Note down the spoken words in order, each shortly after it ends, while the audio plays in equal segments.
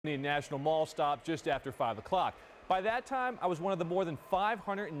National Mall stop just after 5 o'clock. By that time, I was one of the more than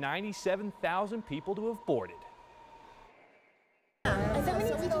 597,000 people to have boarded.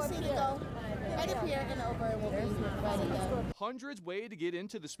 Hundreds waited to get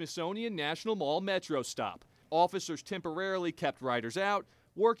into the Smithsonian National Mall Metro stop. Officers temporarily kept riders out,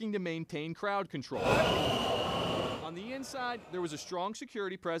 working to maintain crowd control. On the inside, there was a strong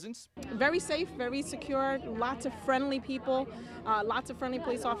security presence. Very safe, very secure, lots of friendly people, lots of friendly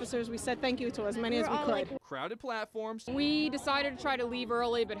police officers. We said thank you to as many as we could. Crowded platforms. We decided to try to leave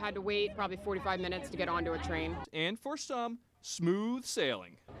early, but had to wait probably 45 minutes to get onto a train. And for some, smooth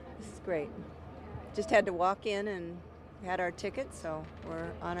sailing. This is great. Just had to walk in and had our ticket, so we're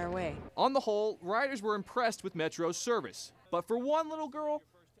on our way. On the whole, riders were impressed with Metro's service. But for one little girl,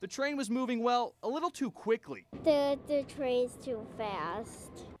 the train was moving, well, a little too quickly. The train's too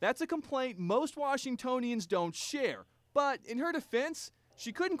fast. That's a complaint most Washingtonians don't share. But in her defense,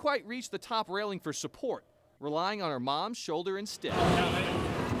 she couldn't quite reach the top railing for support, relying on her mom's shoulder instead.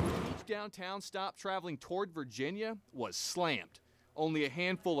 Each downtown stop traveling toward Virginia was slammed. Only a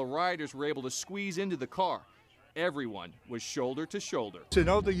handful of riders were able to squeeze into the car. Everyone was shoulder to shoulder. In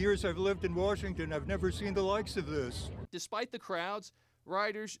all the years I've lived in Washington, I've never seen the likes of this. Despite the crowds,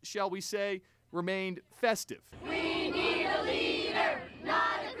 riders, shall we say, remained festive. We need a leader,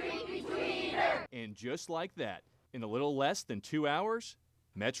 not a creepy tweeter. And just like that, in a little less than 2 hours,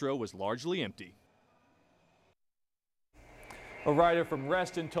 Metro was largely empty. A rider from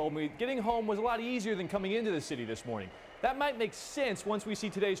Reston told me getting home was a lot easier than coming into the city this morning. That might make sense once we see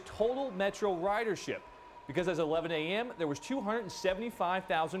today's total Metro ridership, because as of 11 a.m., there was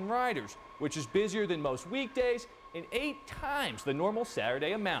 275,000 riders, which is busier than most weekdays and 8 times the normal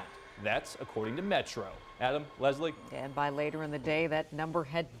Saturday amount. That's according to Metro. Adam, Leslie? And by later in the day, that number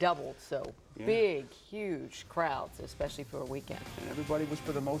had doubled, so big, huge crowds, especially for a weekend. And everybody was,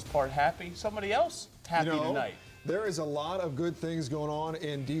 for the most part, happy. Somebody else happy tonight. There is a lot of good things going on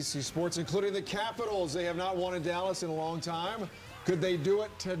in D.C. sports, including the Capitals. They have not won in Dallas in a long time. Could they do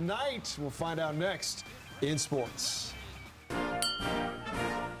it tonight? We'll find out next in sports.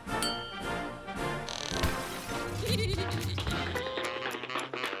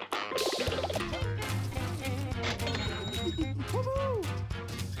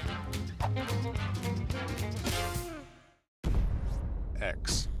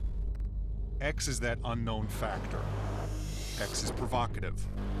 X. X is that unknown factor. X is provocative.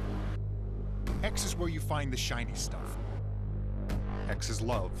 X is where you find the shiny stuff. X is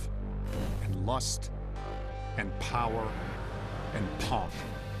love, and lust, and power, and pomp.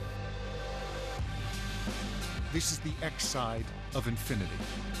 This is the X side of Infiniti.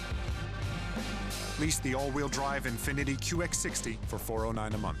 Lease the all-wheel drive Infiniti QX60 for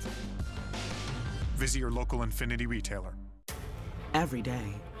 $409 a month. Visit your local Infiniti retailer. Every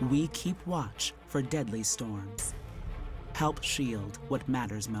day, we keep watch for deadly storms. Help shield what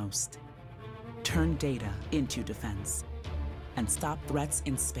matters most. Turn data into defense. And stop threats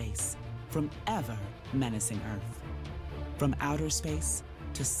in space from ever menacing Earth. From outer space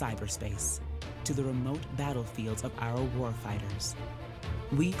to cyberspace to the remote battlefields of our warfighters.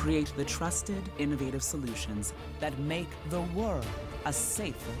 We create the trusted, innovative solutions that make the world a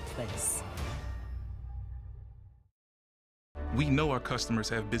safer place. We know our customers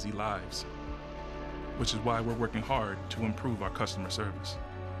have busy lives, which is why we're working hard to improve our customer service.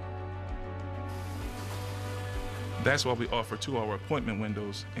 That's why we offer 2-hour appointment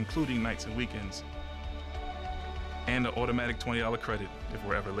windows, including nights and weekends, and an automatic $20 credit if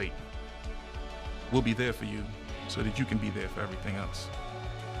we're ever late. We'll be there for you so that you can be there for everything else.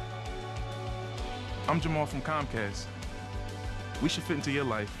 I'm Jamal from Comcast. We should fit into your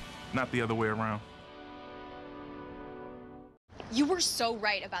life, not the other way around. You were so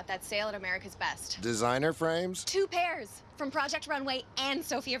right about that sale at America's Best. Designer frames? 2 pairs from Project Runway and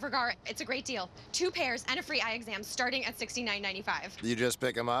Sofia Vergara. It's a great deal. 2 pairs and a free eye exam starting at $69.95. You just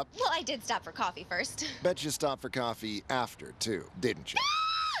pick them up? Well, I did stop for coffee first. Bet you stopped for coffee after, too, didn't you?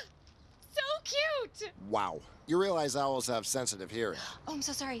 Ah! So cute! Wow. You realize owls have sensitive hearing. Oh, I'm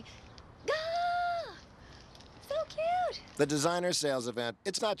so sorry. Ah! So cute! The designer sales event,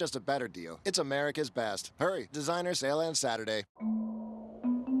 it's not just a better deal, it's America's Best. Hurry, designer sale ends Saturday.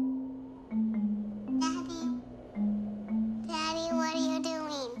 Daddy, what are you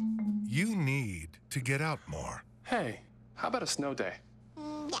doing? You need to get out more. Hey, how about a snow day?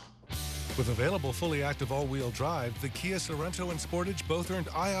 Yeah. With available fully active all-wheel drive, the Kia Sorento and Sportage both earned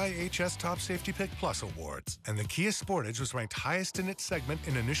IIHS Top Safety Pick Plus awards. And the Kia Sportage was ranked highest in its segment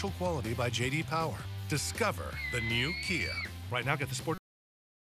in initial quality by J.D. Power. Discover the new Kia. Right now, get the Sportage